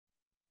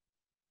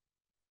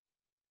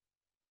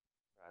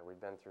We've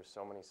been through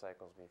so many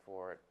cycles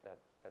before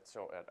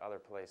at other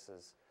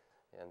places,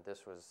 and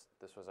this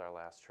was our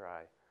last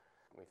try.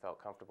 We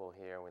felt comfortable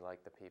here, and we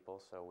liked the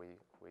people, so we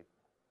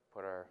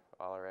put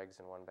all our eggs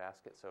in one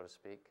basket, so to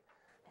speak.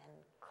 And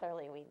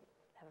clearly we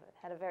have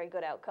had a very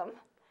good outcome,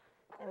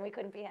 and we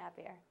couldn't be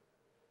happier.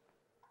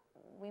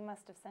 We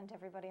must have sent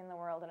everybody in the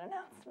world an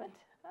announcement.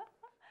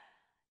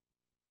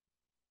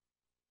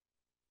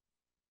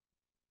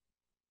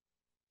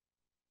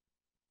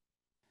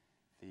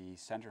 The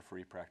Center for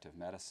Reproductive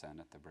Medicine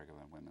at the Brigham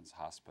and Women's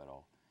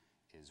Hospital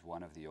is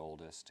one of the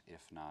oldest,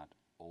 if not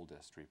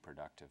oldest,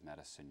 reproductive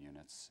medicine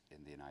units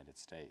in the United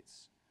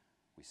States.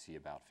 We see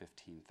about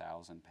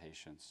 15,000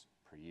 patients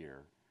per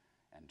year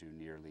and do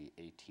nearly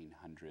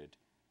 1,800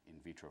 in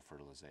vitro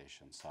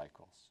fertilization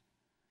cycles.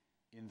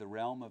 In the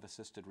realm of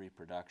assisted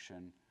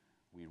reproduction,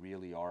 we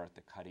really are at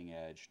the cutting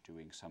edge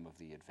doing some of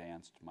the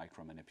advanced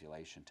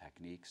micromanipulation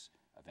techniques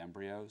of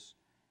embryos,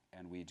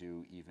 and we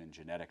do even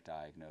genetic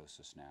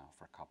diagnosis now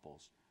for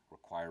couples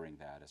requiring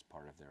that as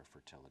part of their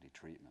fertility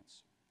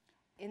treatments.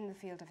 In the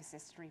field of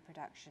assisted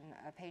reproduction,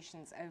 a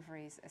patient's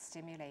ovaries are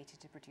stimulated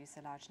to produce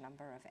a large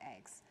number of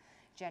eggs.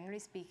 Generally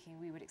speaking,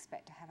 we would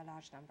expect to have a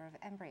large number of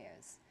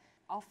embryos.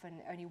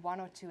 Often only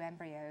one or two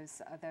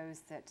embryos are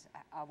those that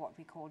are what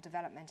we call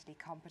developmentally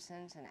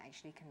competent and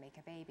actually can make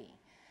a baby.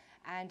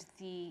 And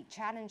the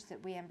challenge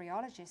that we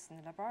embryologists in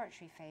the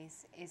laboratory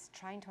face is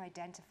trying to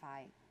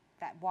identify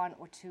that one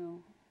or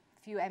two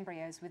few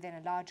embryos within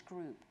a large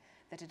group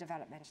that are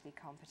developmentally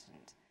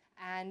competent.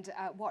 And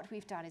what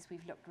we've done is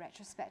we've looked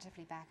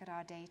retrospectively back at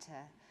our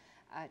data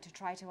to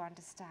try to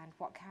understand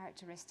what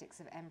characteristics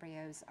of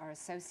embryos are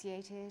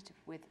associated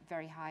with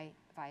very high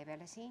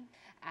viability.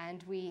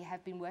 And we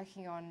have been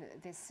working on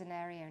this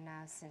scenario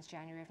now since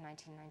January of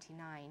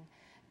 1999,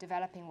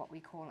 developing what we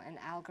call an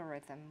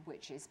algorithm,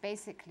 which is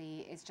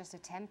basically just a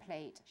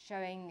template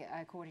showing,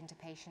 according to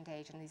patient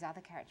age and these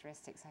other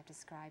characteristics I've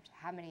described,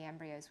 how many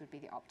embryos would be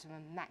the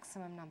optimum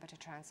maximum number to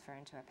transfer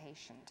into a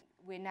patient.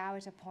 We're now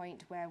at a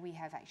point where we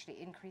have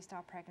actually increased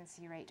our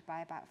pregnancy rate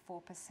by about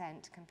 4%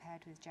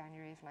 compared with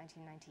January of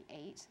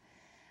 1998.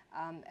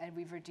 And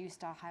we've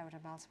reduced our high order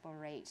multiple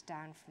rate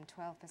down from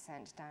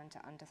 12% down to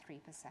under 3%.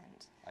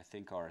 I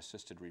think our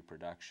assisted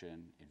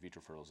reproduction in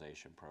vitro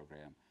fertilization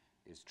program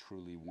is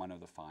truly one of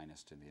the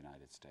finest in the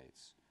United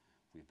States.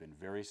 We've been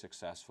very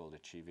successful at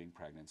achieving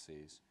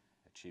pregnancies,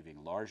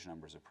 achieving large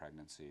numbers of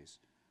pregnancies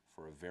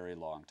for a very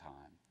long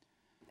time.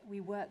 We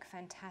work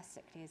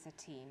fantastically as a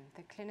team.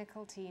 The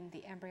clinical team,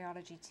 the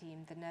embryology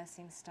team, the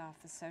nursing staff,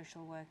 the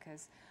social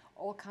workers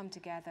all come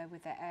together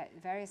with their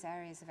various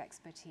areas of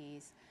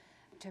expertise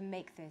to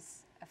make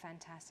this a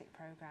fantastic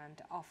program,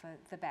 to offer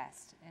the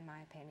best, in my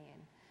opinion,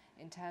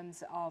 in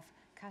terms of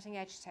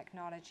cutting-edge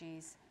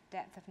technologies,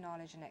 depth of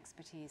knowledge and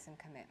expertise and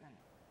commitment.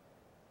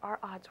 Our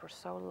odds were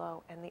so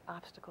low and the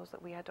obstacles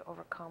that we had to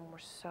overcome were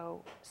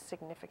so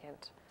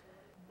significant.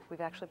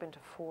 We've actually been to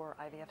 4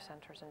 IVF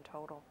centers in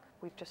total.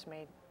 We've just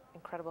made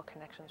incredible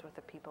connections with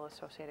the people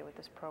associated with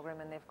this program,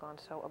 and they've gone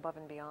so above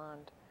and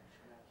beyond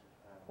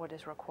what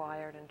is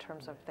required in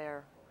terms of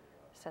their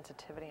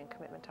sensitivity and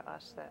commitment to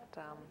us that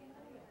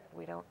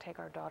we don't take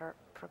our daughter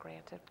for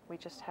granted. We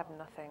just have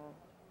nothing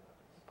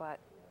but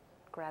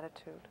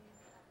gratitude.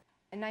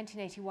 In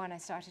 1981, I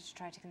started to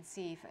try to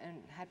conceive and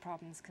had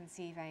problems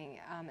conceiving.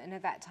 And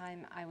at that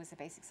time, I was a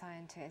basic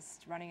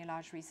scientist running a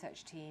large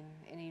research team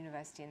in a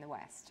university in the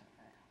West.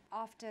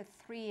 After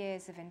 3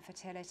 years of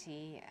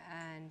infertility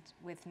and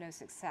with no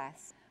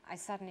success, I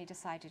suddenly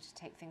decided to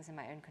take things in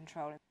my own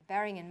control,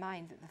 bearing in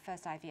mind that the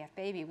first IVF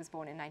baby was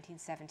born in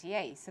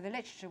 1978, so the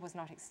literature was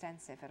not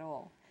extensive at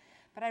all.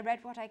 But I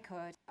read what I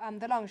could.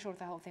 The long and short of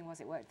the whole thing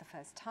was it worked the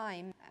first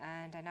time,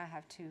 and I now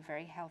have 2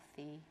 very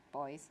healthy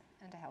boys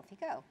and a healthy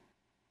girl.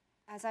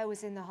 As I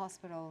was in the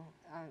hospital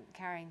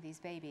carrying these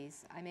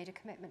babies, I made a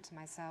commitment to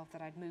myself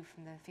that I'd move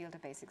from the field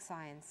of basic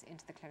science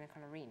into the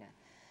clinical arena.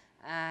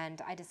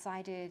 And I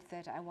decided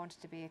that I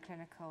wanted to be a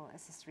clinical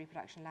assisted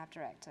reproduction lab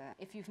director.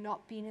 If you've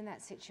not been in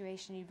that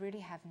situation, you really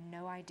have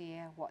no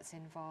idea what's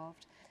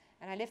involved.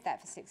 And I lived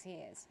that for 6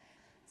 years.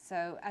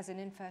 So as an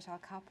infertile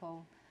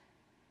couple,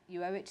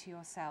 you owe it to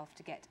yourself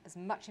to get as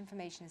much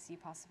information as you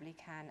possibly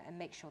can and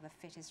make sure the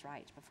fit is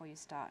right before you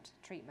start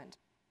treatment.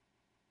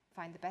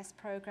 Find the best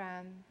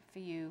program for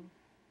you,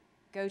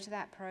 go to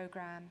that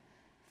program,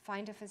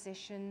 find a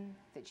physician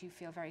that you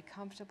feel very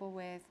comfortable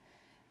with,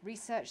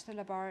 research the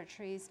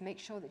laboratories, make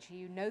sure that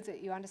you know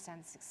that you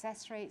understand the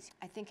success rates.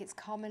 I think it's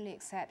commonly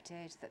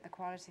accepted that the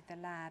quality of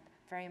the lab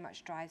very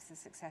much drives the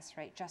success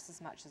rate just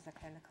as much as the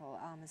clinical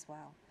arm as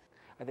well.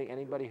 I think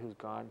anybody who's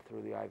gone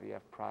through the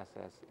IVF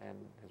process and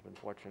has been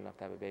fortunate enough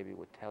to have a baby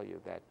would tell you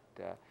that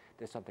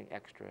there's something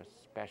extra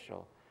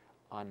special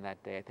on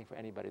that day. I think for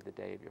anybody, the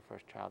day of your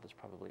first child is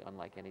probably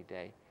unlike any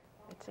day.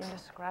 It's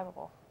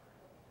indescribable,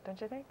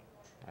 don't you think?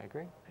 I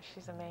agree.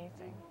 She's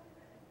amazing.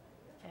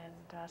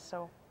 And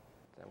so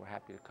we're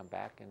happy to come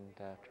back and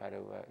try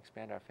to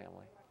expand our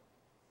family.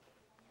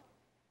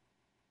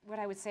 What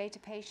I would say to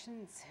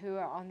patients who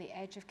are on the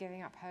edge of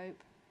giving up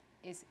hope,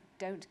 is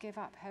don't give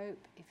up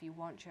hope if you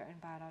want your own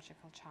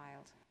biological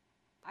child.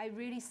 I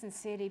really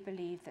sincerely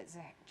believe there's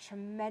a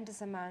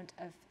tremendous amount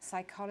of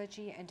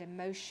psychology and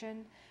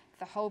emotion.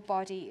 The whole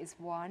body is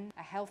one.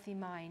 A healthy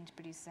mind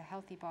produces a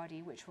healthy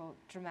body, which will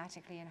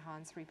dramatically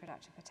enhance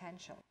reproductive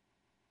potential.